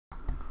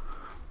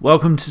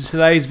Welcome to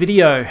today's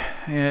video.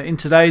 In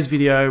today's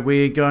video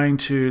we're going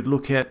to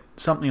look at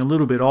something a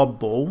little bit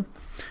oddball.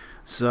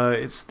 So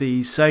it's the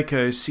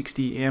SEIKO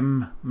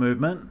 60M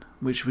movement,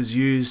 which was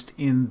used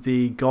in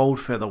the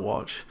Goldfeather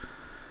watch.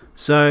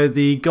 So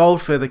the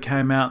Goldfeather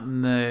came out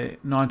in the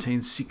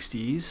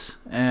 1960s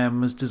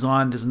and was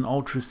designed as an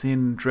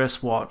ultra-thin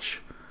dress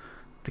watch.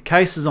 The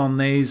cases on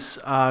these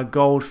are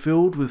gold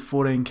filled with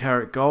 14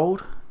 karat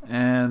gold,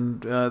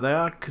 and they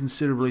are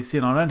considerably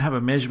thin. I don't have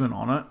a measurement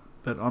on it,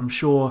 but I'm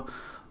sure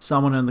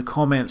someone in the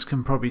comments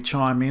can probably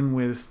chime in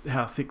with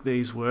how thick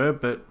these were,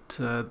 but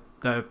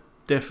they're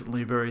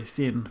definitely very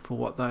thin for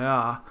what they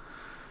are.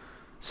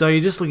 So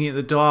you're just looking at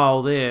the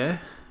dial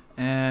there,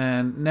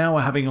 and now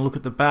we're having a look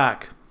at the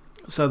back.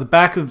 So the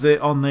back of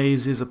on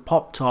these is a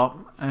pop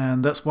top,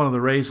 and that's one of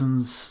the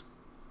reasons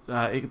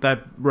they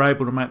were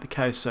able to make the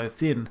case so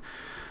thin.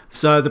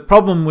 So the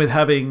problem with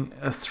having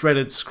a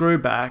threaded screw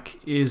back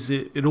is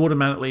it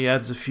automatically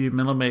adds a few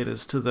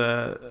millimeters to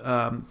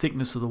the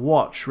thickness of the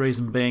watch.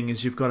 Reason being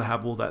is you've got to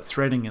have all that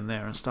threading in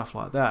there and stuff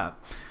like that.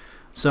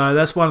 So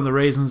that's one of the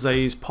reasons they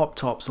used pop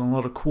tops on a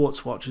lot of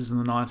quartz watches in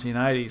the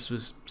 1980s,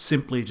 was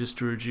simply just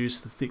to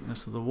reduce the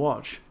thickness of the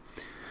watch.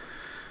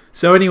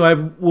 So anyway,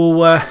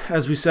 we'll,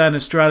 as we say in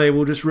Australia,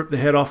 we'll just rip the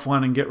head off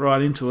one and get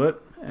right into it.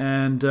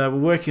 And we're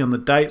working on the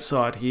date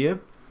side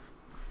here.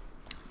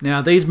 Now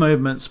these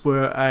movements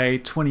were a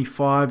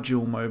 25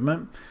 jewel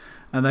movement,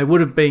 and they would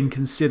have been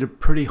considered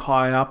pretty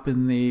high up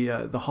in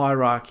the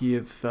hierarchy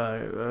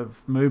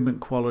of movement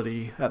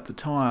quality at the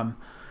time.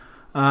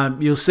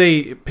 You'll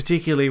see,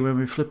 particularly when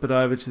we flip it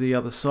over to the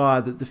other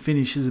side, that the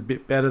finish is a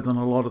bit better than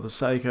a lot of the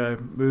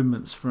SEIKO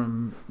movements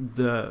from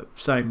the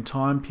same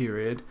time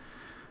period.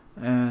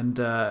 And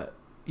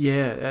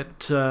yeah,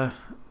 the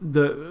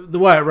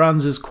way it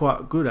runs is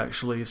quite good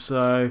actually.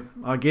 So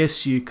I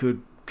guess you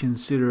could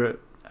consider it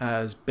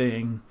as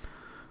being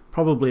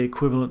probably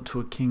equivalent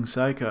to a King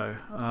SEIKO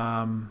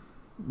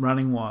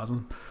running wise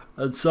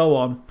and so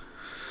on.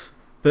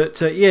 But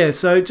yeah,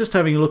 so just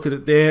having a look at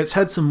it there, it's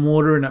had some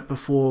water in it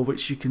before,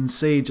 which you can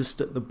see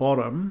just at the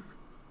bottom,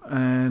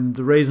 and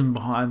the reason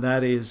behind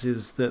that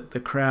is that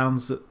the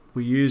crowns that were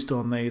used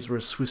on these were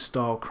a Swiss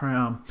style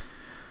crown.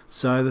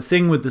 So the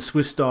thing with the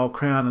Swiss style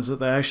crown is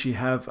that they actually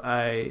have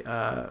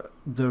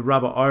the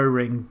rubber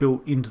O-ring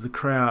built into the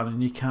crown,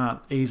 and you can't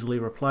easily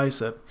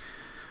replace it.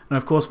 And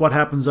of course what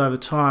happens over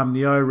time,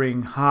 the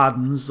O-ring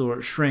hardens or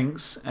it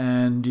shrinks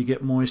and you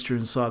get moisture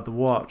inside the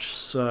watch.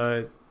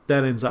 So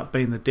that ends up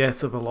being the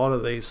death of a lot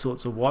of these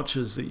sorts of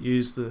watches that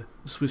use the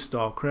Swiss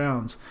style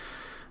crowns.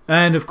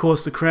 And of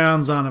course the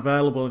crowns aren't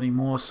available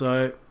anymore,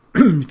 so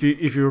if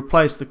you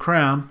replace the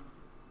crown,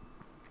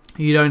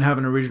 you don't have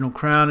an original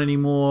crown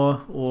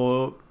anymore,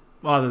 or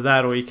either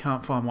that or you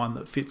can't find one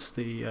that fits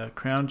the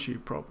crown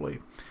tube properly.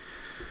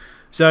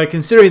 So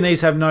considering these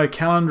have no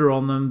calendar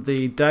on them,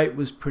 the date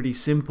was pretty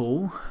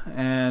simple,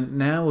 and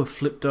now we've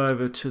flipped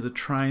over to the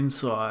train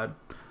side.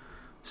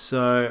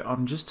 So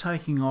I'm just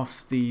taking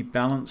off the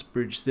balance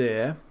bridge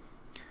there.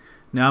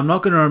 Now I'm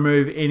not going to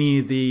remove any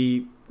of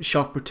the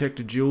shock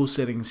protector jewel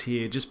settings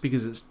here, just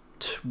because it's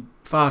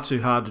far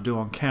too hard to do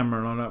on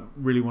camera and I don't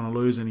really want to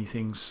lose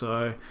anything,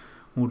 so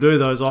we'll do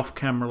those off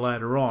camera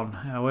later on.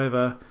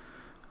 However,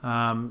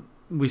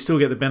 we still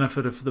get the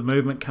benefit of the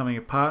movement coming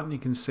apart, and you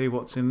can see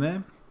what's in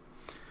there.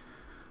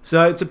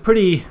 So it's a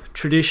pretty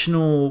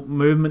traditional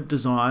movement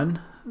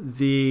design.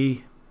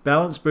 The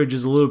balance bridge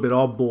is a little bit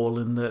oddball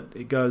in that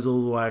it goes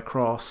all the way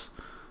across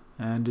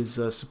and is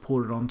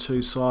supported on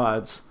two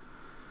sides.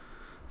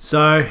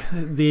 So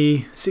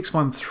the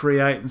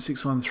 6138 and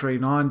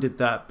 6139 did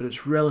that, but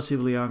it's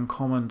relatively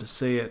uncommon to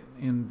see it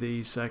in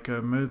the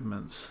SEIKO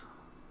movements.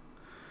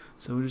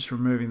 So we're just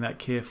removing that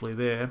carefully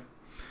there.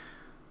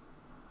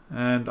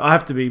 And I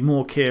have to be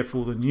more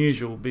careful than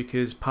usual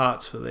because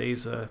parts for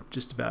these are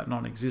just about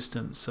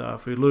non-existent. So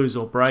if we lose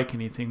or break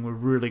anything,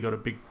 we've really got a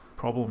big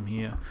problem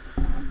here.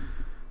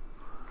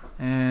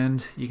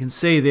 And you can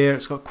see there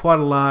it's got quite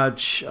a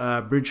large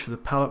bridge for the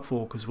pallet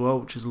fork as well,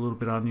 which is a little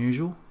bit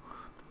unusual.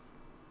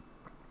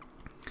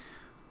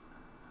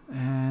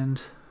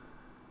 And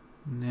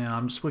now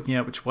I'm just working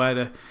out which way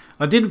to...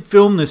 I did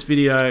film this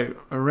video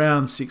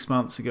around 6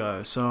 months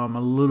ago, so I'm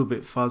a little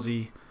bit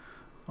fuzzy,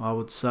 I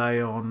would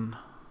say, on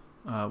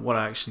what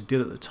I actually did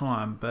at the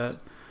time,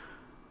 but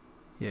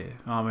yeah,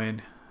 I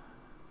mean,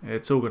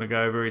 it's all going to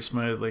go very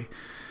smoothly.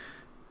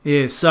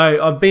 Yeah,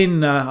 so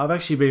I've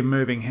actually been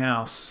moving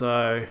house,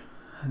 so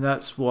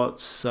that's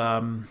what's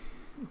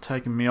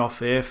taken me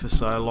off air for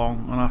so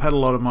long, and I've had a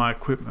lot of my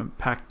equipment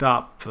packed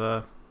up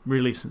for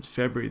really since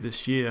February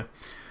this year.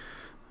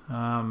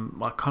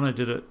 I kind of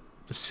did it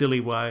the silly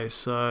way,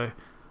 so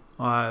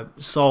I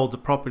sold the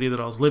property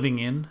that I was living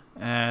in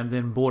and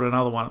then bought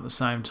another one at the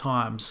same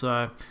time.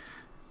 So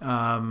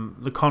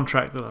the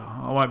contract that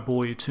I won't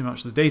bore you too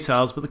much with the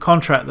details, but the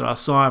contract that I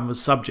signed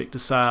was subject to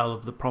sale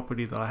of the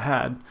property that I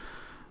had,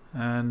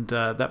 and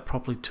that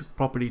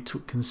property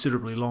took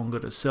considerably longer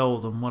to sell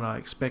than what I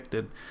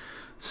expected.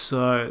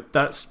 So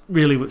that's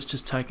really what's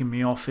just taken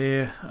me off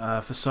air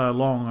for so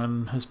long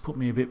and has put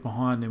me a bit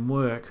behind in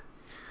work.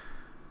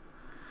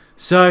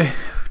 So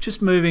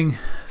just moving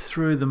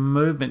through the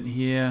movement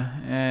here,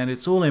 and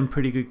it's all in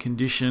pretty good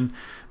condition.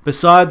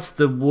 Besides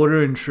the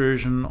water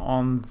intrusion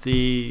on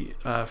the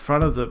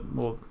front of the,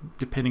 well,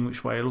 depending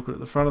which way you look at it,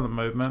 the front of the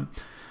movement,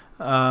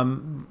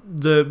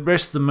 the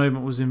rest of the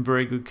movement was in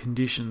very good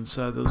condition,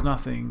 so there was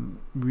nothing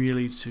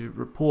really to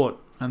report,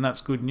 and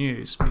that's good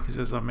news because,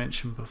 as I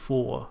mentioned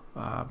before,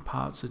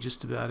 parts are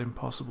just about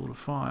impossible to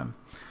find.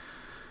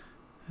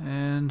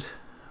 And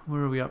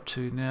where are we up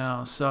to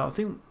now? So I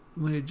think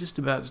we're just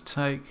about to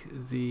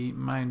take the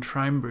main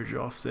train bridge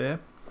off there.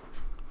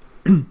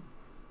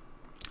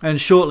 And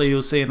shortly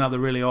you'll see another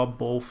really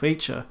oddball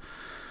feature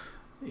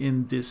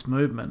in this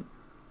movement.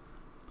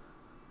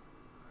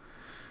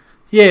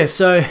 Yeah,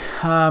 so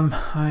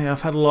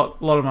I've had a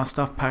lot of my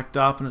stuff packed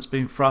up, and it's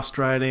been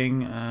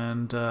frustrating,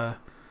 and yeah,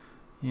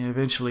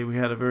 eventually we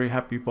had a very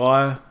happy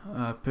buyer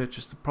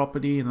purchase the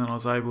property, and then I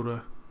was able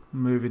to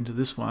move into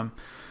this one.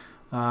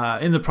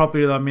 In the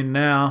property that I'm in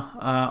now,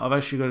 I've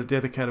actually got a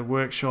dedicated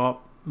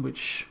workshop,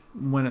 which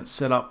when it's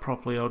set up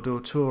properly I'll do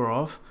a tour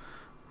of,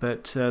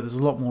 but there's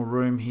a lot more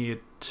room here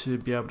to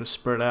be able to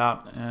spread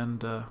out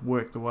and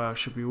work the way I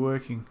should be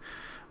working,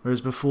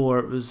 whereas before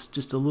it was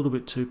just a little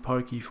bit too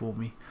pokey for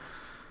me.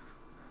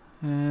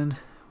 And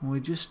we're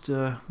just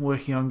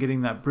working on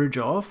getting that bridge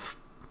off.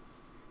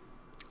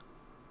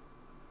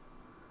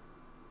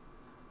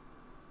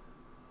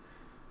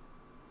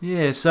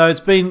 Yeah, so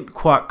it's been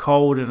quite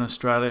cold in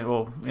Australia,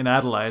 or in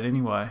Adelaide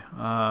anyway.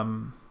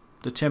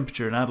 The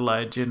temperature in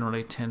Adelaide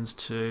generally tends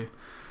to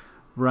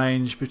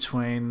range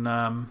between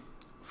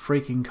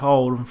freaking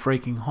cold and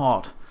freaking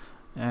hot,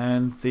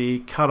 and the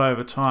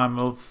cut-over time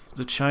of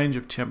the change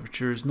of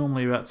temperature is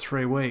normally about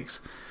 3 weeks.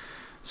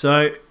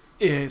 So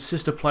yeah, it's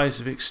just a place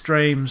of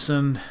extremes,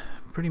 and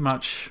pretty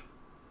much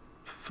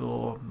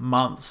for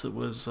months it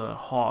was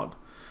hot,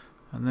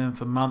 and then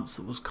for months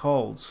it was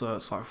cold, so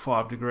it's like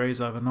 5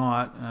 degrees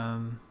overnight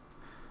and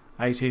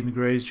 18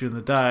 degrees during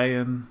the day,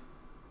 and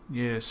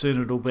yeah,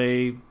 soon it'll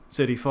be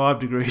 35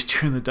 degrees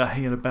during the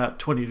day and about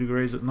 20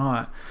 degrees at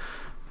night.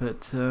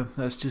 But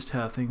that's just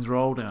how things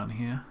roll down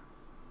here.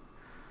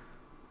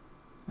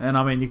 And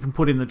I mean, you can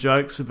put in the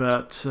jokes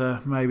about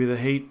maybe the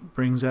heat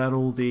brings out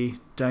all the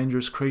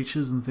dangerous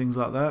creatures and things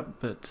like that,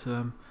 but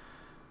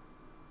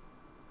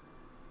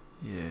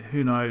yeah,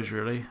 who knows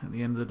really at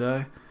the end of the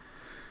day.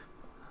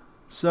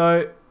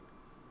 So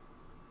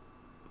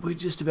we're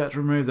just about to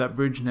remove that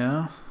bridge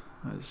now.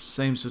 It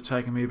seems to have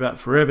taken me about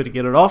forever to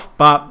get it off,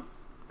 but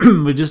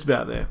we're just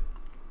about there.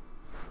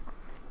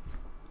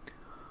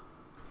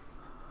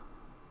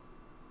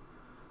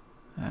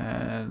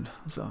 And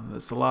so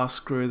that's the last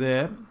screw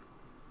there.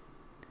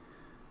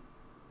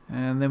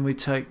 And then we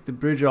take the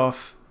bridge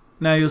off.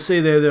 Now you'll see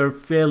they're a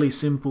fairly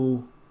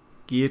simple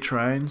gear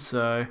train,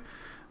 so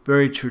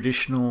very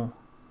traditional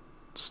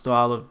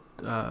style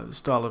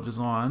of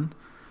design.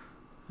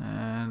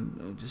 And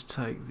I'll just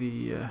take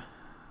the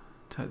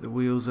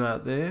wheels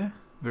out there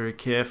very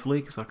carefully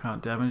because I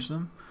can't damage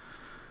them.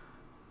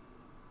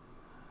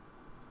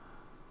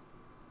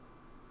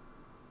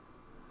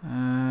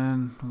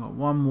 And I've got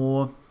one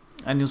more,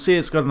 and you'll see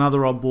it's got another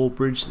oddball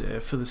bridge there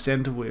for the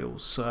center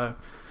wheels. So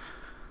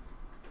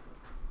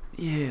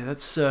yeah,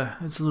 that's a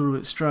little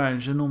bit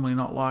strange. They're normally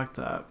not like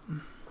that.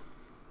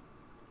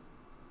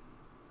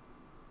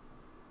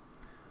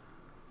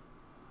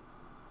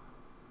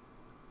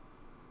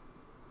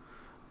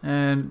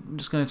 And I'm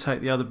just going to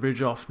take the other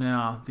bridge off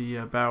now, the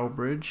barrel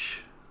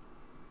bridge.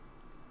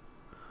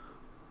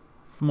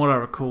 From what I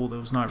recall, there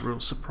was no real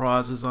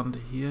surprises under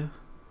here.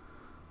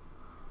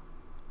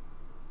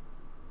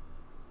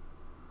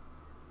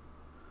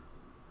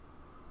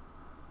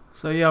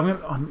 So yeah,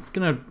 I'm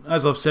gonna,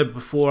 as I've said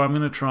before, I'm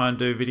gonna try and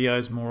do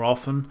videos more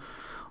often.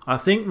 I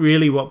think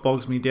really what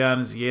bogs me down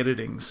is the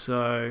editing.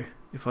 So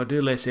if I do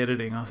less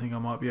editing, I think I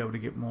might be able to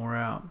get more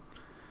out.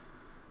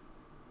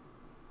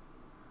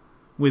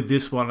 With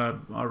this one,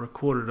 I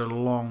recorded it a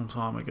long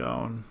time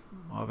ago, and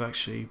I've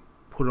actually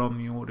put on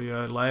the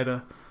audio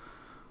later.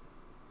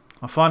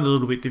 I find it a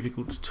little bit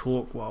difficult to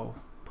talk while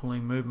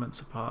pulling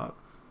movements apart.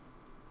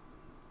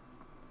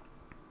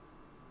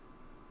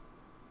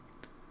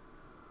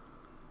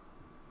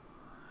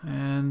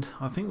 And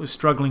I think we're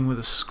struggling with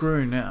a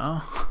screw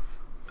now.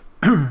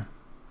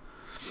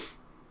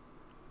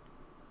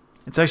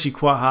 It's actually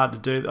quite hard to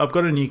do. I've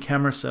got a new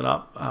camera set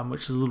up,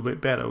 which is a little bit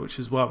better, which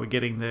is why we're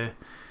getting the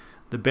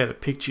better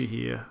picture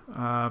here.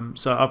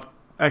 So I've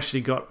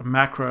actually got a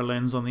macro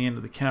lens on the end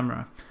of the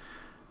camera,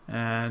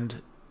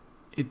 and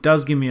it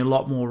does give me a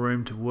lot more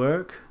room to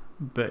work,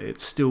 but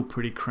it's still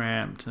pretty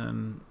cramped,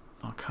 and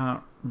I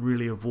can't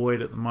really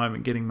avoid at the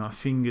moment getting my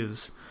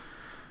fingers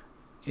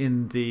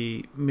in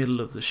the middle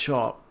of the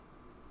shot.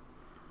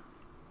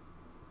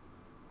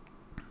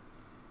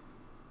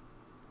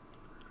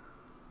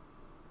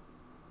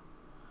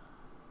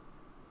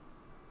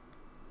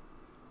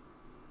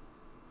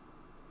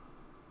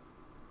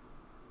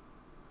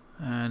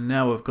 And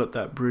now we've got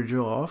that bridge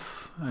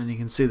off, and you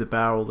can see the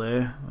barrel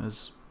there.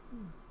 There's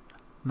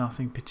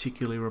nothing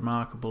particularly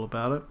remarkable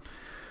about it.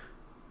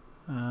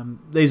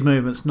 These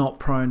movements not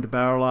prone to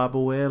barrel arbor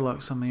wear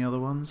like some of the other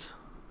ones.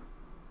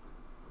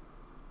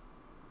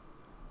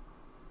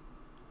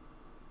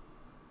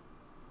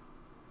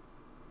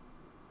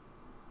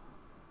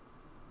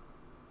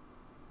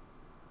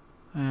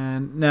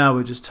 And now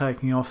we're just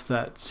taking off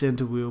that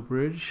center wheel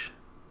bridge.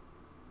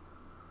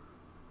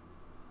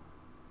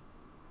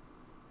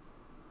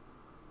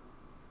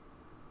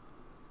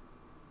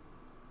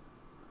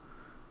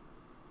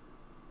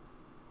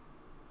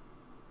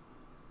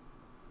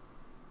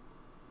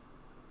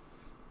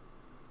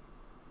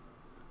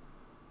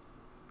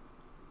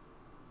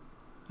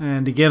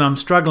 And again, I'm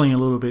struggling a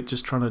little bit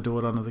just trying to do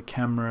it under the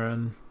camera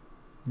and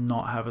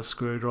not have a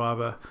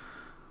screwdriver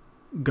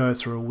go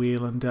through a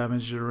wheel and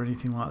damage it or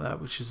anything like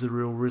that, which is the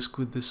real risk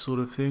with this sort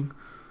of thing.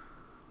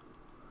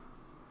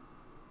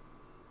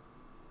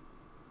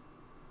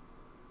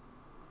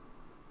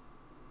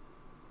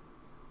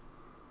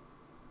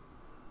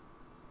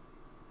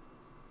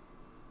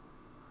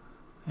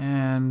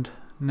 And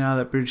now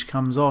that bridge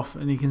comes off,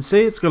 and you can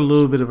see it's got a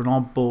little bit of an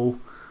oddball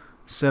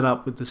set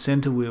up with the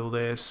center wheel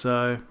there,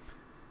 so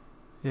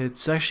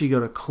it's actually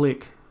got a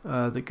click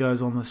that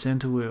goes on the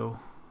center wheel.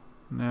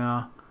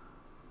 Now,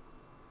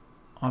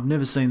 I've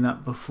never seen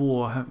that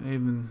before,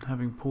 even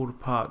having pulled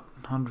apart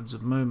hundreds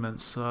of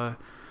movements, so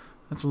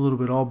that's a little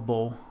bit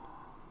oddball.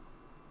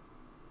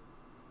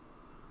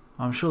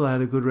 I'm sure they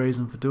had a good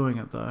reason for doing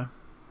it though.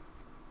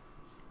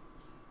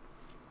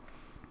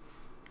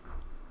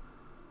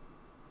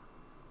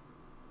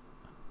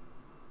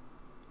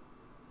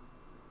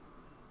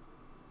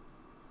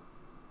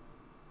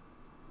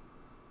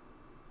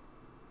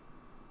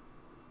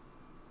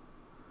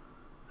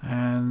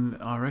 And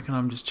I reckon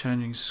I'm just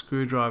changing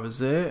screwdrivers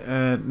there,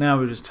 and now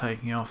we're just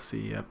taking off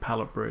the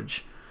pallet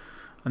bridge,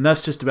 and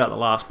that's just about the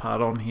last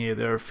part on here.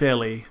 They're a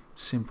fairly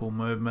simple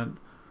movement.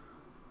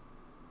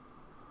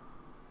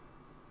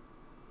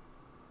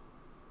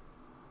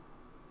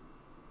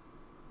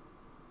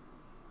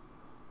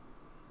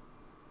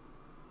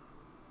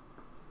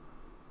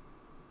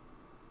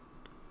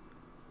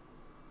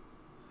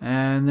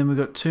 And then we've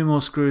got 2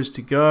 more screws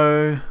to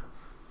go.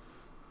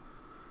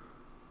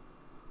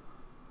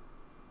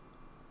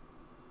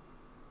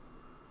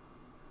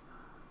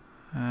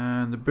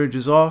 And the bridge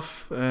is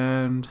off,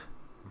 and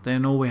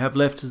then all we have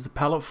left is the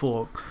pallet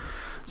fork.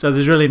 So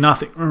there's really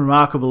nothing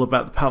remarkable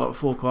about the pallet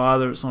fork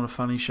either. It's not a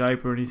funny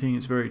shape or anything,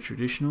 it's very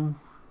traditional.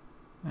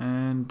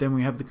 And then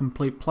we have the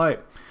complete plate.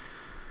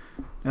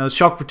 Now the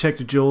shock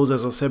protector jewels,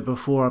 as I said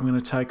before, I'm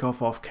going to take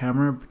off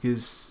camera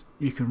because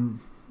you can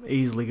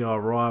easily go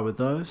awry with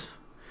those.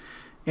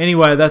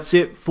 Anyway, that's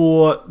it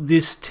for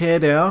this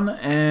teardown,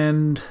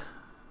 and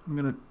I'm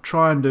going to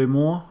try and do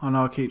more. I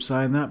know I keep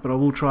saying that, but I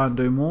will try and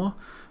do more.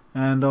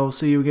 And I'll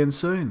see you again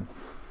soon.